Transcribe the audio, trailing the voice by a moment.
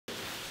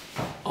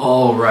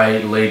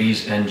Alright,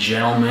 ladies and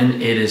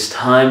gentlemen, it is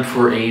time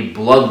for a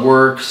blood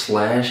work /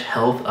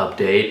 health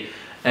update.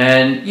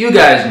 And you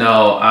guys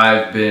know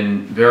I've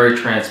been very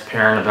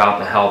transparent about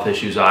the health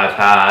issues I've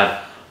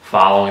had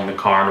following the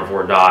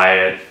carnivore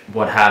diet,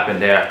 what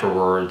happened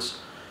afterwards.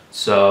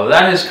 So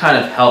that has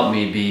kind of helped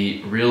me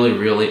be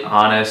really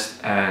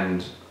honest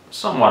and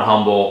somewhat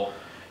humble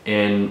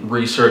in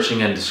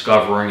researching and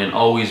discovering and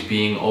always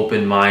being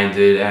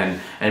open-minded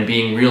and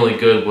being really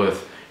good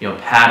with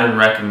pattern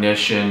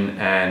recognition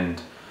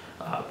and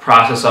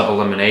process of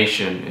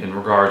elimination in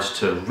regards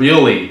to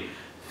really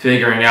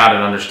figuring out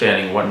and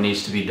understanding what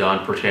needs to be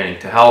done pertaining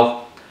to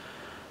health.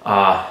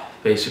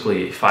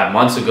 Basically 5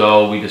 months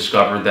ago we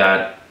discovered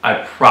that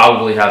I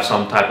probably have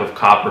some type of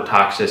copper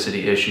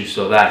toxicity issue,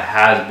 so that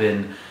has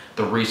been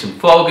the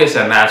recent focus,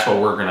 and that's what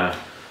we're going to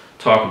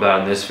talk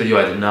about in this video.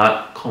 I did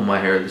not comb my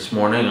hair this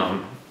morning.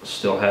 I'm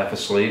still half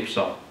asleep,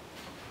 so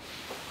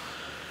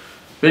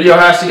video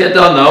has to get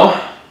done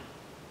though.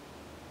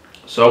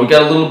 So we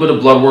got a little bit of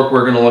blood work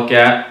we're going to look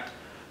at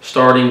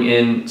starting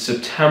in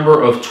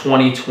September of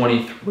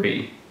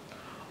 2023.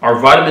 Our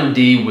vitamin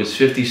D was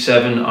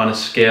 57 on a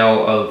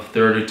scale of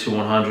 30 to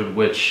 100,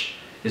 which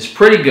is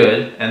pretty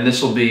good, and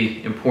this will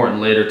be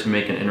important later to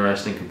make an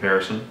interesting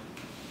comparison.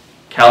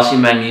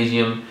 Calcium,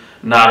 magnesium,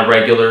 not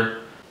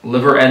irregular.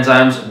 Liver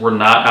enzymes were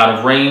not out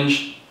of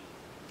range.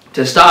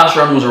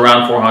 Testosterone was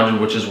around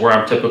 400, which is where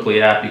I'm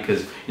typically at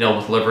because,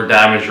 with liver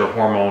damage, your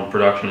hormone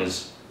production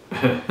is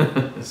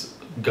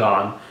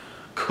gone,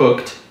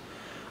 cooked.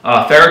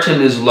 Ferritin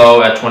is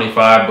low at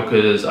 25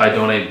 because I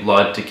donate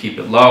blood to keep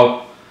it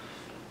low.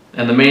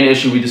 And the main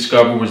issue we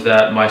discovered was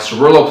that my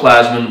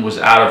ceruloplasmin was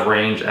out of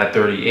range at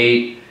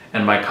 38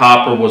 and my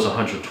copper was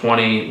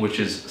 120, which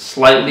is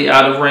slightly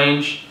out of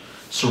range.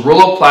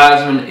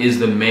 Ceruloplasmin is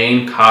the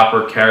main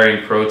copper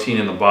carrying protein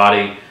in the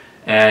body,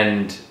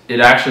 and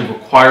it actually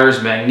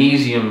requires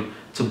magnesium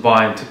to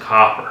bind to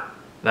copper.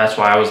 That's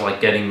why I was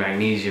getting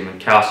magnesium and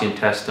calcium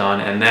tests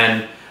done, and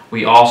then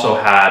we also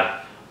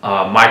had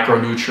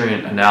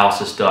micronutrient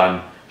analysis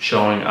done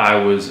showing I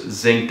was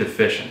zinc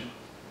deficient.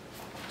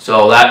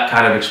 So that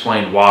kind of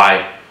explained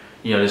why,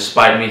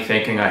 despite me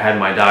thinking I had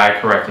my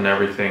diet correct and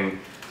everything,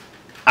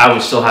 I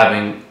was still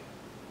having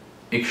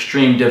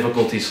extreme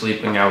difficulty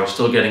sleeping. I was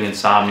still getting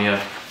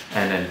insomnia,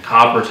 and then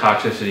copper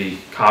toxicity,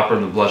 copper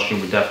in the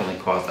bloodstream would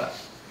definitely cause that.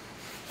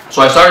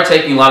 So I started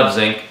taking a lot of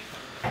zinc.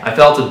 I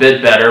felt a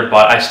bit better,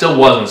 but I still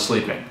wasn't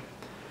sleeping.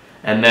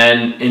 And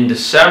then in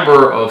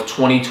December of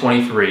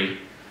 2023,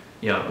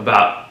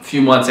 about a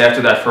few months after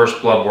that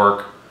first blood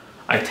work,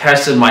 I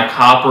tested my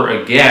copper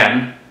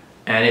again,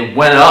 and it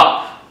went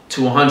up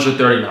to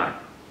 139.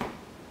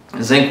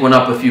 Zinc went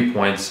up a few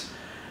points,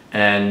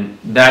 and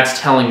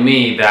that's telling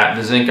me that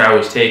the zinc I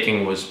was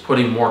taking was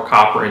putting more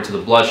copper into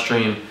the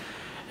bloodstream,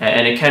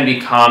 and it can be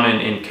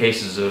common in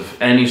cases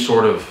of any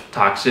sort of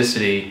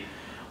toxicity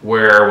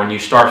where when you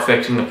start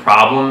fixing the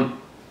problem,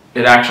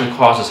 it actually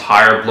causes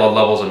higher blood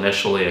levels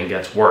initially and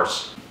gets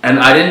worse. And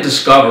I didn't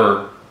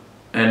discover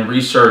and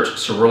research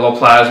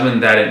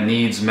ceruloplasmin that it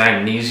needs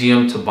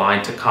magnesium to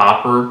bind to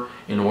copper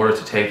in order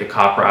to take the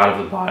copper out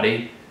of the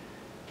body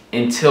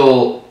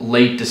until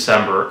late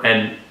December.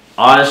 And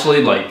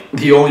honestly,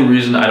 the only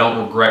reason I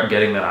don't regret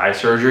getting that eye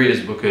surgery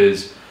is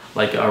because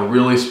a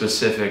really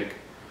specific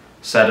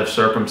set of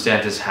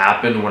circumstances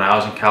happened when I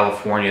was in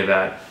California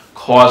that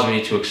caused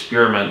me to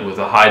experiment with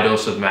a high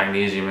dose of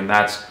magnesium, and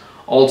that's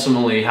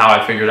ultimately how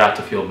I figured out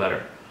to feel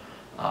better.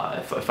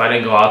 If I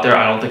didn't go out there,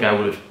 I don't think I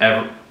would have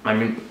ever,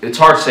 it's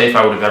hard to say if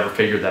I would have ever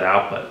figured that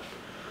out, but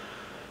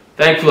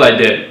thankfully I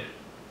did.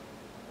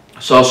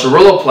 So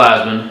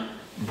ceruloplasmin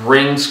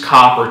brings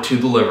copper to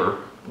the liver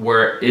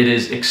where it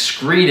is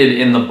excreted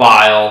in the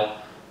bile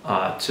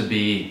to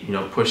be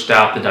pushed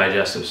out the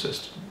digestive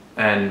system.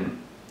 And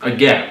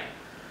again,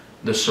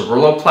 the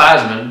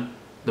ceruloplasmin,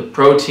 the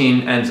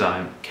protein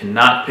enzyme,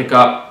 cannot pick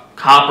up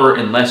copper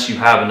unless you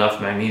have enough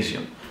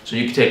magnesium. So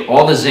you can take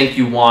all the zinc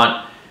you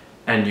want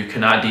and you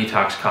cannot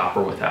detox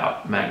copper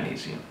without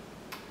magnesium.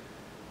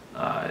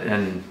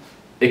 And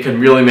it can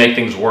really make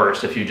things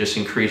worse if you just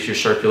increase your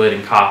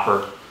circulating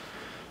copper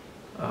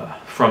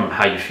from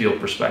how you feel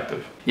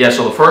perspective. Yeah,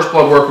 so the first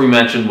blood work we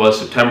mentioned was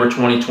September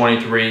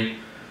 2023.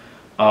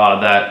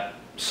 That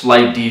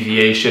slight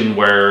deviation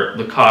where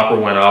the copper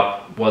went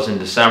up was in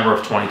December of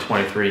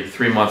 2023,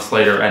 3 months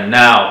later, and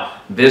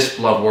now this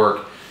blood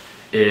work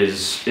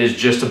is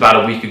just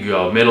about a week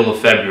ago, middle of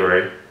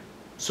February.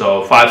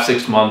 So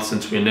 5-6 months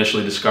since we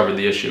initially discovered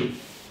the issue.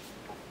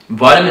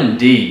 Vitamin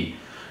D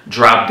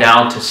dropped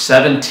down to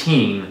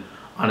 17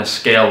 on a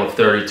scale of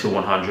 30 to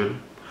 100.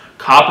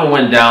 Copper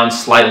went down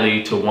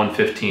slightly to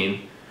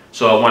 115.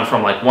 So it went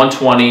from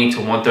 120 to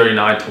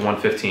 139 to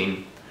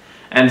 115.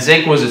 And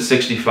zinc was at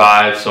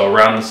 65, so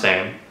around the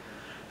same.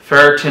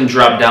 Ferritin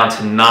dropped down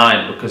to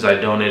 9 because I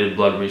donated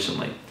blood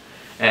recently.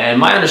 And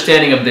my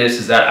understanding of this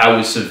is that I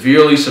was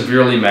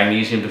severely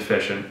magnesium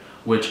deficient,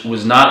 which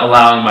was not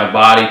allowing my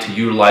body to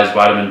utilize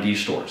vitamin D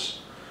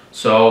stores.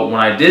 So when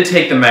I did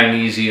take the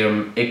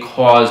magnesium, it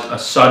caused a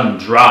sudden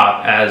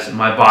drop as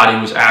my body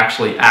was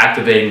actually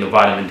activating the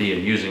vitamin D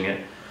and using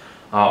it.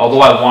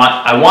 Although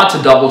I want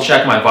to double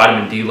check my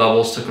vitamin D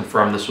levels to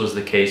confirm this was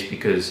the case,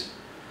 because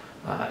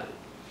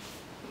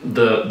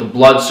the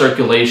blood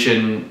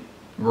circulation,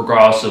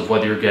 regardless of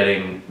whether you're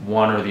getting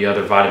one or the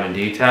other vitamin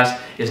D test,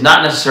 is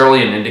not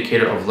necessarily an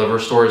indicator of liver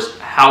stores.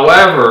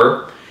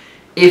 However,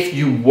 if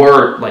you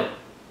were like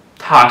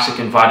toxic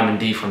in vitamin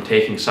D from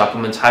taking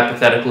supplements,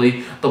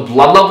 hypothetically, the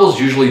blood levels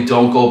usually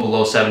don't go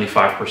below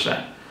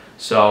 75%.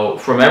 So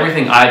from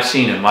everything I've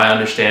seen and my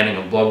understanding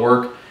of blood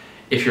work,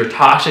 if you're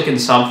toxic in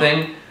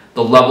something,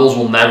 the levels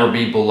will never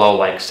be below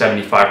like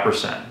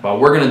 75%. But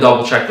we're going to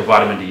double check the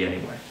vitamin D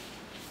anyway.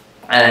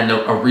 And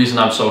a reason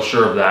I'm so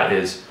sure of that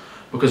is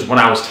because when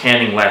I was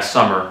tanning last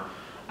summer,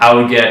 I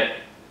would get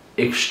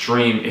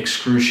extreme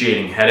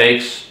excruciating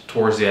headaches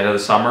towards the end of the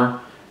summer,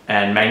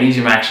 and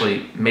magnesium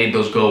actually made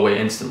those go away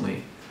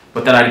instantly.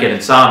 But then I'd get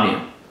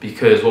insomnia,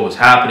 because what was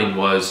happening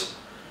was,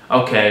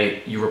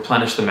 okay, you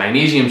replenish the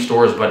magnesium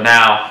stores, but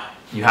now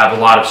you have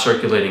a lot of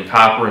circulating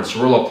copper and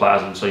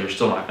ceruloplasmin, so you're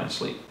still not going to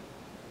sleep.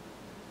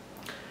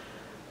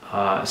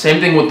 Same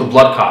thing with the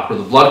blood copper.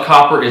 The blood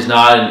copper is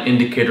not an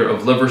indicator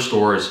of liver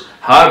stores.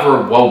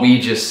 However, what we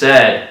just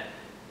said,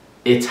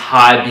 it's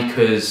high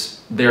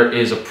because there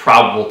is a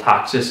probable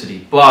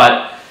toxicity,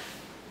 but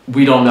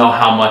we don't know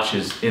how much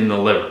is in the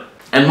liver.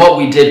 And what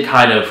we did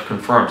kind of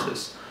confirms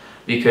this,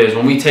 because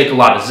when we take a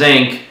lot of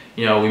zinc,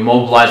 you know, we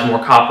mobilize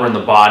more copper in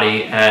the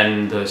body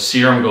and the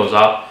serum goes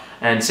up.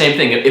 And same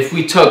thing, if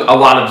we took a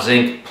lot of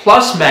zinc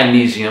plus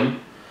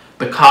magnesium,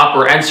 the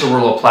copper and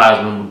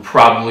ceruloplasmin would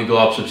probably go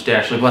up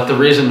substantially. But the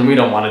reason we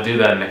don't want to do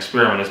that in an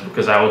experiment is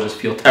because I will just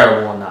feel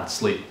terrible and not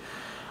sleep.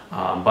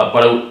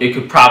 But it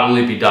could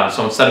probably be done.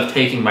 So instead of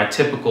taking my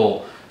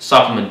typical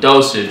supplement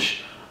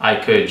dosage, I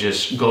could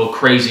just go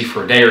crazy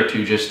for a day or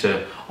two just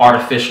to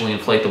artificially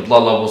inflate the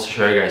blood levels to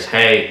show you guys,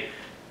 hey,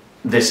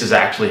 this is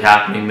actually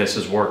happening, this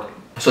is working.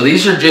 So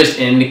these are just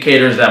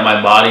indicators that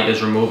my body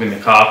is removing the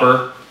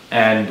copper.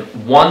 And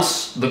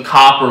once the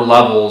copper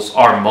levels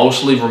are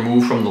mostly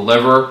removed from the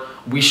liver,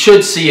 we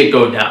should see it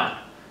go down.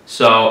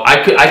 So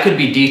I could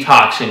be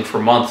detoxing for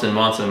months and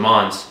months and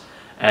months,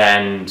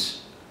 and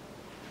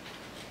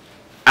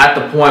at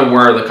the point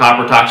where the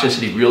copper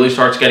toxicity really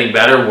starts getting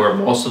better, where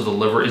most of the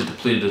liver is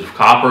depleted of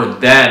copper,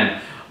 then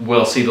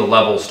we'll see the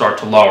levels start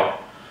to lower.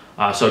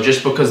 So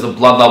just because the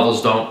blood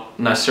levels don't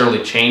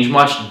necessarily change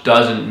much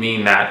doesn't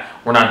mean that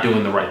we're not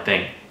doing the right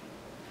thing.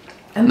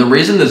 And the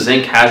reason the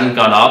zinc hasn't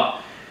gone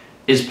up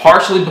is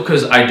partially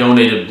because I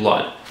donated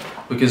blood.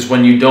 Because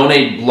when you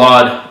donate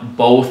blood,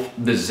 both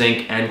the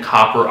zinc and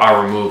copper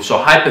are removed. So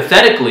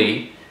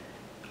hypothetically,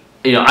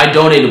 you know, I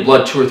donated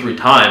blood 2 or 3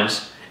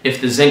 times. If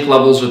the zinc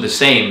levels are the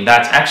same,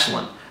 that's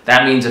excellent.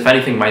 That means, if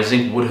anything, my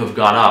zinc would have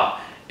gone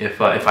up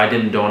if I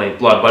didn't donate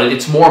blood. But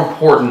it's more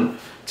important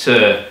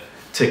to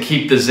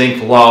keep the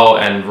zinc low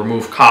and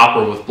remove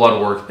copper with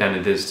blood work than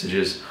it is to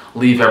just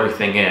leave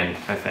everything in,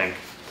 I think.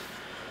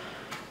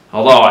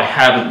 Although I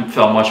haven't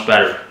felt much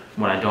better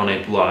when I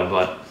donate blood,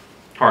 but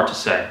hard to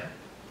say.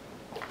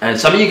 And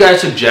some of you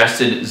guys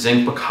suggested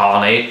zinc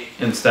picolinate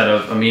instead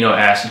of amino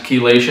acid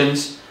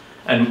chelations,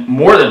 and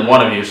more than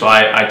one of you, so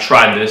I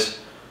tried this.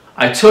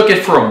 I took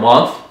it for a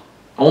month,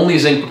 only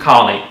zinc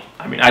picolinate.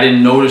 I mean, I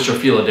didn't notice or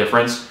feel a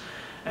difference.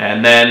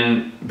 And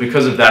then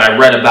because of that, I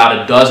read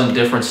about a dozen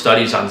different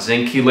studies on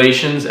zinc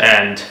chelations,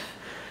 and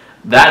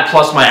that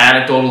plus my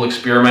anecdotal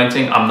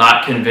experimenting, I'm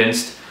not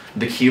convinced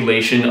the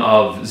chelation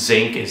of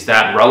zinc is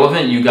that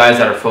relevant. You guys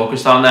that are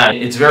focused on that,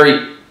 it's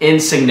very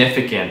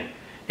insignificant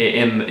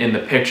in the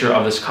picture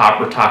of this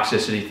copper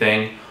toxicity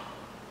thing.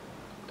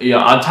 You know,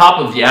 on top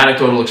of the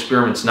anecdotal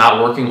experiments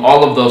not working,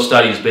 all of those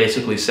studies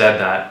basically said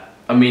that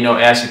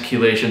amino acid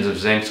chelations of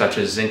zinc, such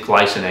as zinc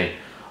glycinate,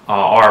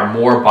 are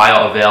more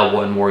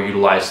bioavailable and more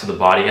utilized to the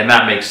body. And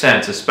that makes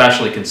sense,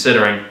 especially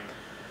considering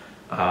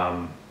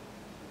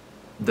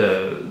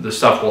the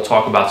stuff we'll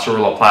talk about,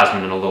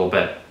 ceruloplasmin, in a little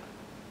bit.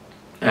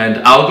 And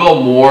I'll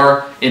go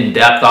more in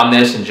depth on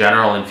this in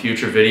general in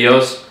future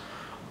videos,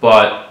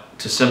 but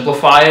to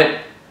simplify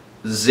it,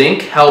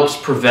 zinc helps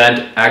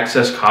prevent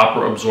excess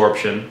copper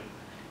absorption.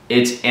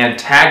 It's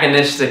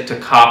antagonistic to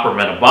copper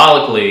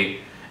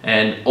metabolically,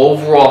 and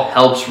overall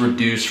helps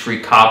reduce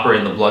free copper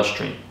in the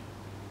bloodstream.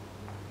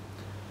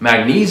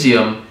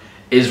 Magnesium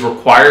is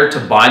required to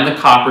bind the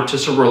copper to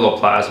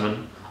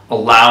ceruloplasmin,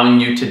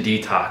 allowing you to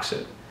detox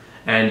it.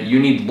 And you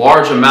need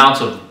large amounts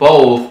of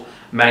both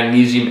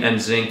magnesium and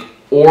zinc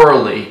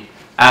orally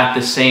at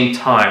the same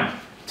time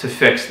to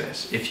fix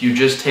this. If you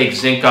just take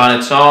zinc on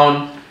its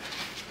own,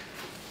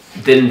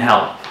 didn't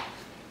help.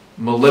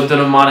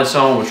 Molybdenum on its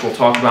own, which we'll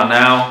talk about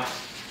now,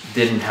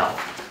 didn't help.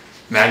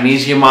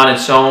 Magnesium on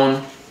its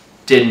own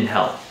didn't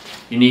help.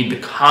 You need the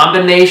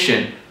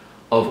combination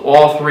of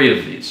all 3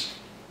 of these.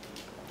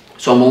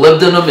 So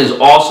molybdenum is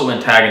also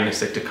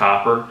antagonistic to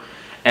copper,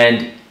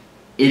 and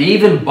it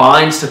even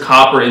binds to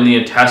copper in the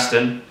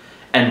intestine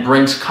and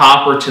brings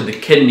copper to the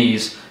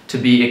kidneys to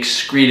be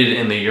excreted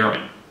in the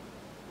urine.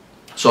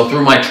 So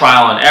through my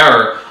trial and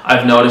error,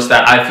 I've noticed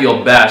that I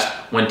feel best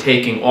when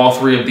taking all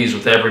three of these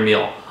with every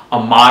meal. A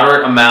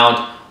moderate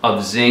amount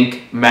of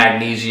zinc,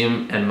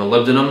 magnesium, and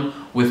molybdenum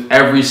with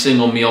every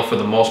single meal for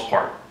the most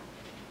part.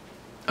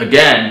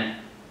 Again,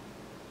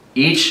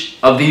 each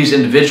of these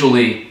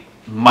individually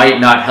might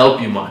not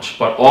help you much,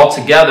 but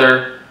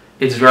altogether,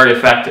 it's very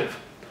effective.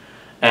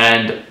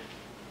 And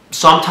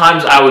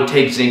sometimes I would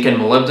take zinc and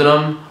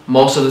molybdenum.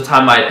 Most of the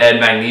time I'd add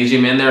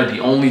magnesium in there. The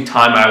only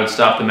time I would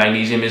stop the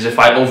magnesium is if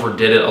I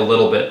overdid it a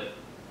little bit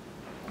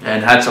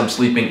and had some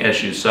sleeping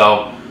issues.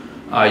 So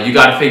you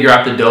got to figure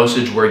out the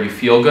dosage where you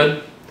feel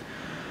good,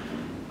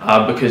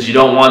 because you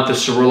don't want the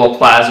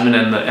ceruloplasmin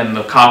and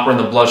the copper in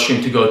the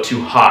bloodstream to go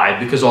too high,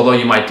 because although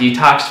you might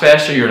detox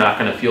faster, you're not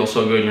going to feel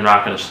so good, you're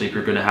not going to sleep,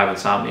 you're going to have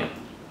insomnia.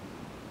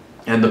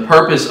 And the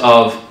purpose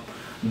of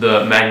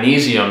the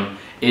magnesium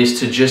is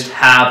to just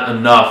have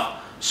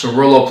enough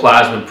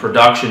ceruloplasmin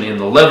production in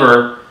the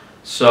liver,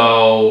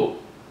 so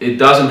it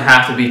doesn't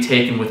have to be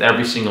taken with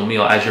every single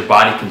meal, as your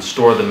body can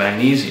store the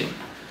magnesium.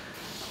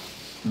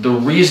 The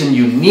reason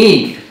you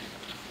need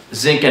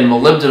zinc and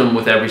molybdenum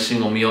with every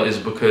single meal is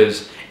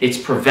because it's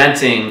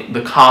preventing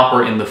the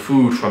copper in the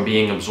food from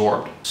being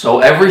absorbed. So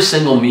every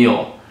single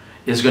meal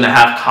is going to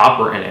have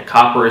copper in it.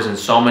 Copper is in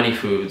so many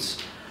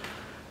foods.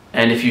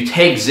 And if you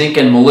take zinc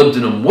and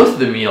molybdenum with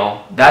the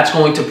meal, that's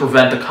going to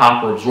prevent the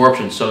copper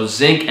absorption. So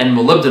zinc and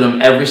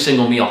molybdenum, every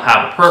single meal,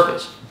 have a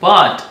purpose.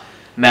 But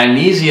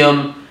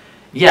magnesium,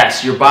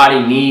 yes, your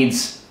body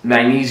needs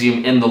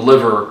magnesium in the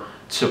liver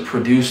to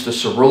produce the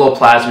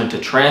ceruloplasmin to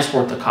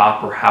transport the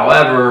copper.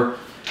 However,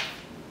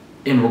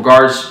 in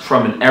regards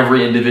from an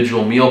every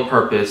individual meal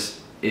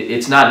purpose,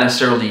 it's not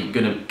necessarily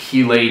going to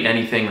chelate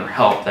anything or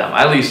help them.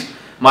 At least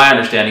my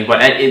understanding,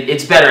 but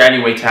it's better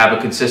anyway to have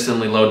a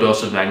consistently low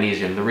dose of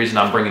magnesium. The reason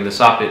I'm bringing this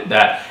up is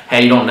that,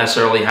 hey, you don't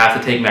necessarily have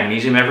to take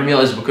magnesium every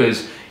meal is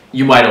because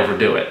you might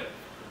overdo it.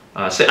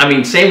 I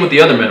mean, same with the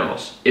other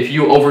minerals. If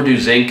you overdo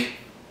zinc,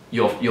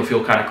 you'll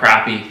feel kind of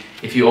crappy.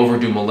 If you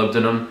overdo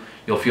molybdenum,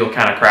 you'll feel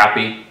kind of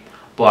crappy.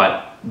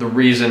 But the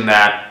reason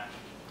that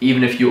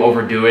even if you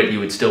overdo it, you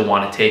would still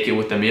want to take it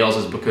with the meals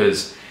is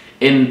because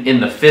in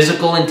the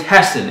physical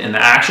intestine, in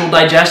the actual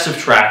digestive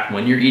tract,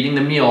 when you're eating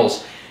the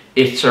meals,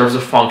 it serves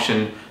a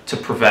function to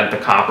prevent the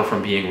copper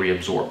from being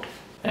reabsorbed.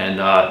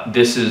 And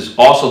this is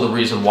also the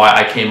reason why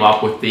I came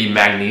up with the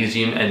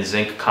magnesium and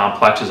zinc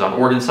complexes on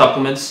organ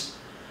supplements.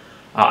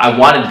 I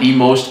wanted the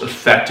most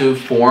effective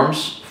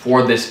forms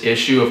for this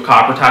issue of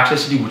copper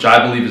toxicity, which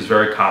I believe is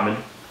very common.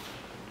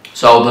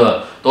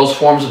 So those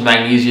forms of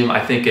magnesium,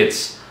 I think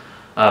it's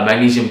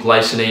magnesium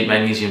glycinate,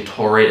 magnesium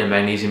taurate, and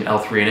magnesium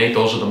L-threonate.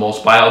 Those are the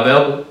most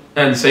bioavailable.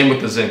 And same with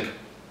the zinc.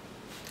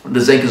 The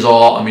zinc is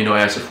all amino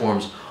acid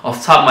forms. Off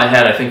the top of my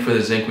head, I think for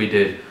the zinc we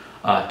did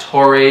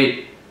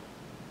taurate,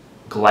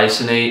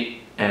 glycinate,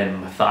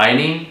 and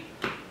methionine.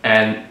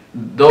 And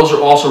those are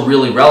also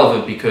really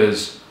relevant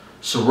because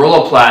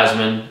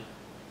ceruloplasmin,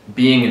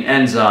 being an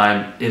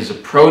enzyme, is a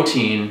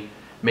protein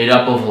made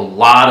up of a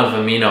lot of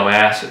amino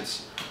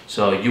acids.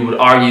 So you would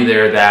argue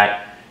there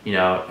that, you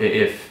know,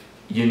 if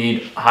you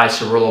need high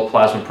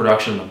ceruloplasmin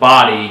production in the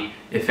body,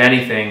 if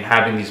anything,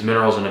 having these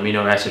minerals in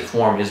amino acid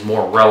form is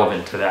more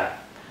relevant to that.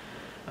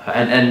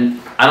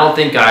 And I don't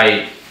think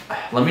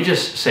let me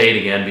just say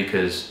it again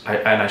because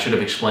I should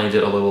have explained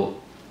it a little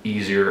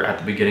easier at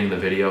the beginning of the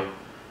video,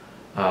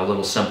 a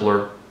little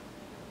simpler.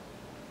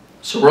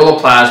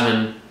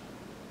 Ceruloplasmin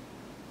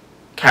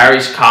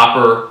carries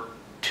copper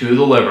to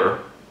the liver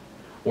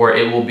where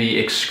it will be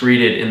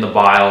excreted in the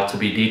bile to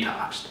be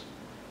detoxed.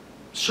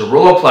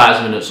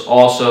 Ceruloplasmin is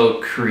also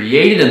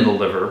created in the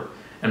liver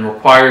and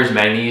requires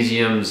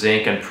magnesium,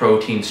 zinc, and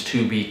proteins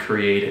to be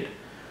created.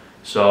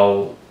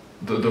 So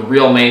the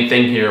real main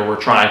thing here we're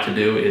trying to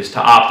do is to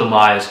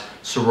optimize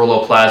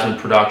ceruloplasmin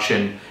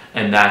production,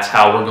 and that's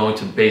how we're going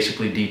to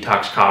basically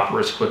detox copper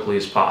as quickly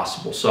as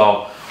possible.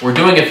 So we're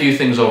doing a few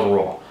things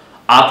overall.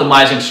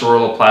 Optimizing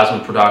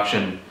ceruloplasmin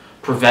production,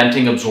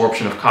 preventing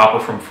absorption of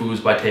copper from foods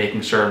by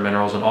taking certain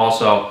minerals, and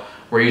also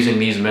we're using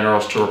these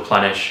minerals to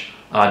replenish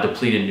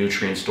depleted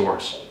nutrient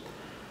stores.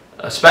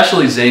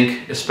 Especially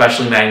zinc,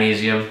 especially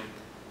magnesium.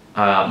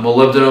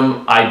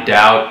 Molybdenum, I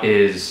doubt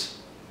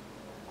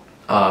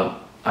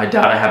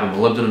I have a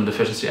molybdenum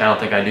deficiency. I don't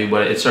think I do,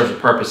 but it serves a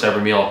purpose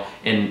every meal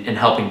in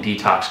helping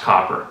detox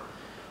copper.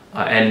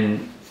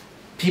 And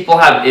people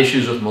have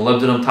issues with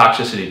molybdenum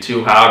toxicity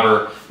too.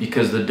 However,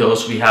 because the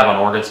dose we have on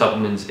organ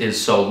supplements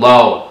is so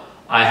low,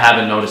 I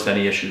haven't noticed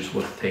any issues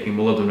with taking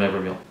molybdenum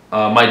every meal.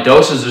 My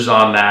dosage is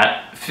on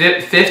that.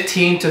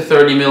 15 to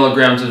 30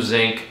 milligrams of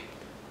zinc.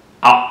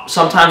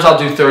 Sometimes I'll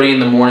do 30 in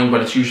the morning,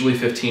 but it's usually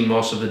 15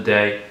 most of the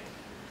day.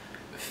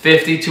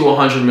 50 to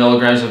 100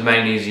 milligrams of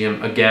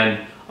magnesium.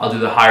 Again, I'll do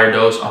the higher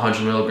dose,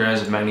 100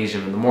 milligrams of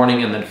magnesium in the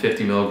morning, and then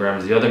 50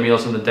 milligrams the other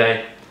meals in the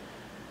day.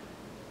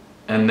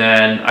 And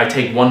then I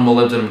take one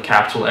molybdenum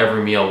capsule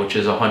every meal, which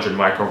is 100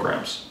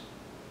 micrograms.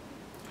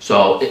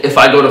 So if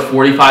I go to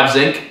 45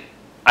 zinc,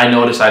 I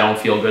notice I don't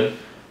feel good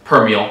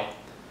per meal.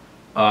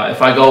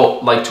 If I go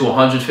like to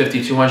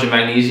 150, 200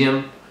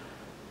 magnesium,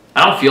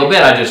 I don't feel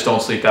bad, I just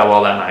don't sleep that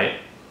well that night.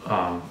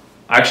 I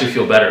actually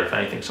feel better, if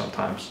anything,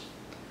 sometimes.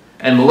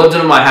 And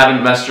molybdenum, I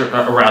haven't messed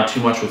around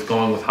too much with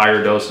going with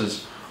higher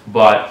doses,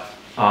 but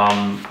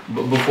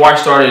before I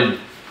started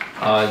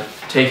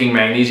taking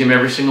magnesium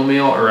every single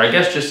meal, or I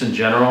guess just in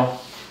general,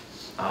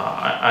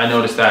 I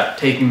noticed that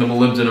taking the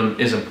molybdenum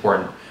is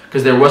important,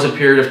 because there was a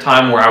period of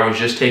time where I was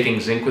just taking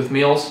zinc with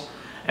meals,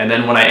 and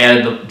then when I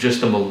added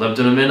just the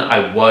molybdenum in,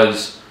 I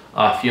was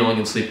feeling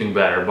and sleeping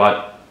better.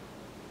 But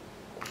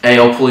hey,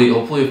 hopefully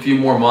a few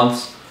more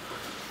months.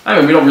 I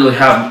mean, we don't really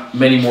have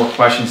many more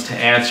questions to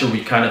answer.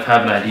 We kind of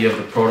have an idea of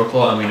the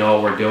protocol and we know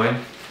what we're doing.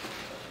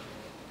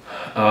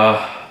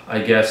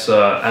 I guess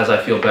as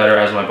I feel better,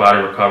 as my body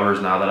recovers,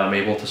 now that I'm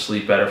able to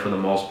sleep better for the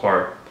most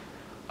part,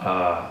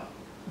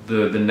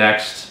 the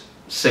next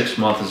 6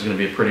 months is going to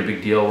be a pretty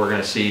big deal. We're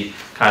going to see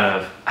kind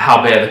of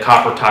how bad the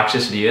copper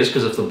toxicity is,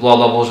 because if the blood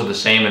levels are the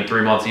same in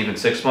 3 months, even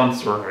 6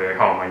 months, we're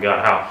like, oh my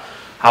God,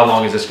 how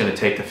long is this going to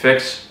take to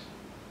fix?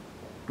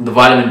 The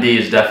vitamin D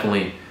is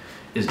definitely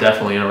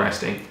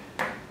interesting.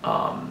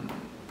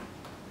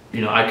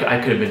 You know, I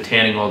could have been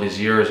tanning all these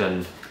years,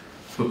 and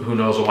who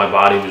knows what my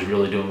body was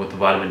really doing with the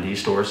vitamin D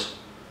stores.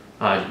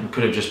 I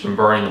could have just been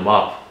burning them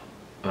up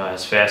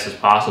as fast as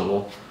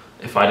possible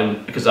if I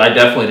didn't, because I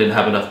definitely didn't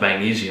have enough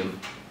magnesium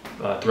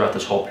throughout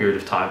this whole period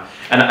of time,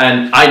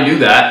 and I knew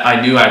that.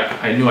 I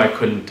knew I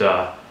couldn't.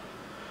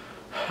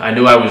 I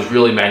knew I was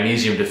really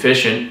magnesium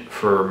deficient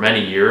for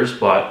many years,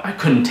 but I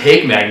couldn't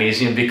take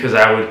magnesium because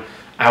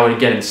I would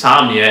get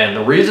insomnia, and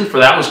the reason for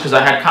that was because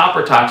I had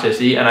copper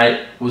toxicity and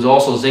I was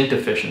also zinc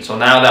deficient. So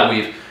now that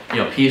we've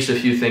pieced a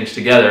few things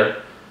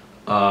together,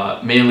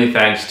 mainly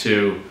thanks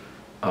to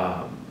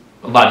a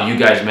lot of you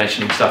guys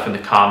mentioning stuff in the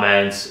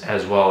comments,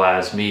 as well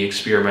as me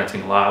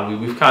experimenting a lot,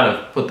 we've kind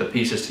of put the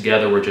pieces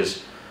together. We're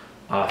just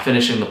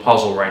finishing the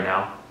puzzle right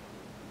now.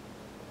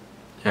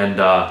 And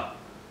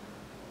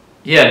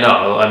yeah,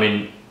 no, I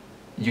mean,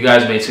 you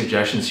guys made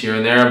suggestions here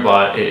and there,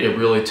 but it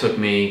really took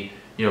me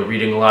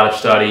reading a lot of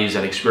studies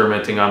and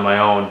experimenting on my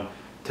own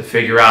to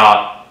figure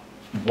out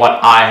what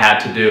I had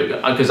to do,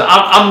 because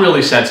I'm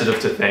really sensitive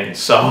to things.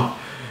 So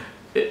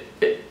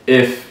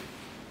if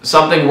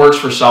something works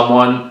for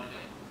someone,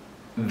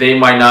 they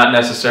might not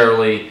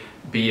necessarily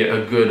be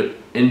a good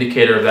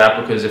indicator of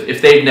that, because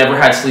if they've never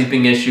had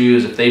sleeping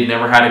issues, if they've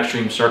never had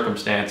extreme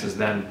circumstances,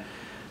 then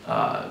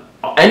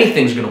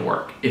anything's going to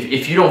work.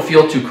 If you don't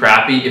feel too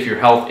crappy, if your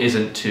health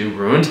isn't too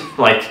ruined,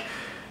 like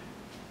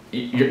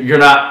you're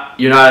not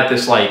at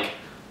this, like,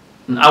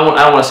 I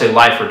don't want to say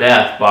life or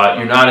death, but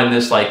you're not in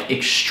this like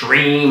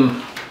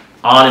extreme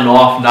on and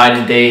off night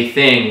and day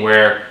thing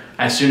where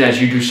as soon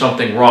as you do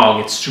something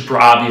wrong, it's super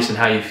obvious in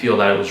how you feel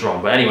that it was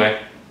wrong. But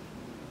anyway,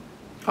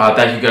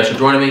 thank you guys for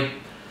joining me.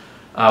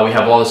 We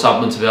have all the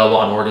supplements available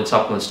on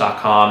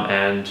organsupplements.com,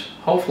 and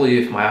hopefully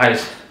if my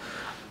eyes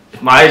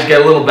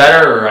get a little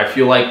better, or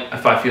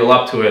if I feel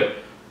up to it,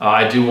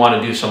 I do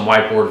want to do some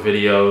whiteboard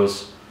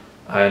videos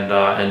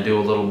and do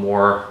a little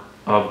more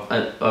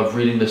of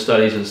reading the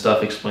studies and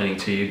stuff, explaining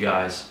to you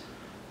guys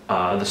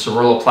the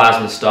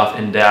ceruloplasmin stuff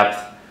in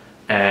depth.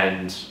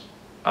 And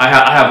I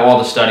have all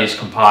the studies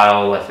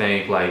compiled, I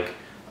think, like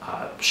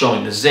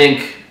showing the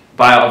zinc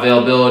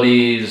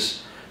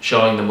bioavailabilities,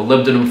 showing the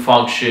molybdenum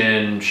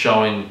function,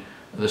 showing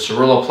the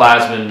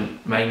ceruloplasmin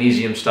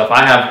magnesium stuff.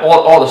 I have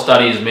all the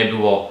studies. Maybe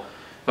if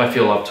I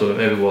feel up to it,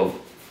 maybe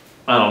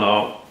I don't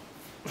know,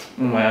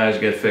 when my eyes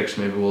get fixed,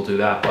 maybe we'll do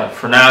that. But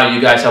for now,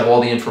 you guys have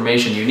all the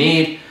information you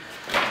need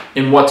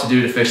in what to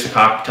do to fix the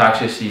copper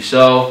toxicity.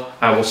 So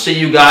I will see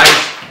you guys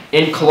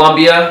in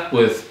Colombia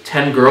with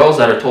 10 girls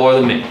that are taller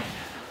than me.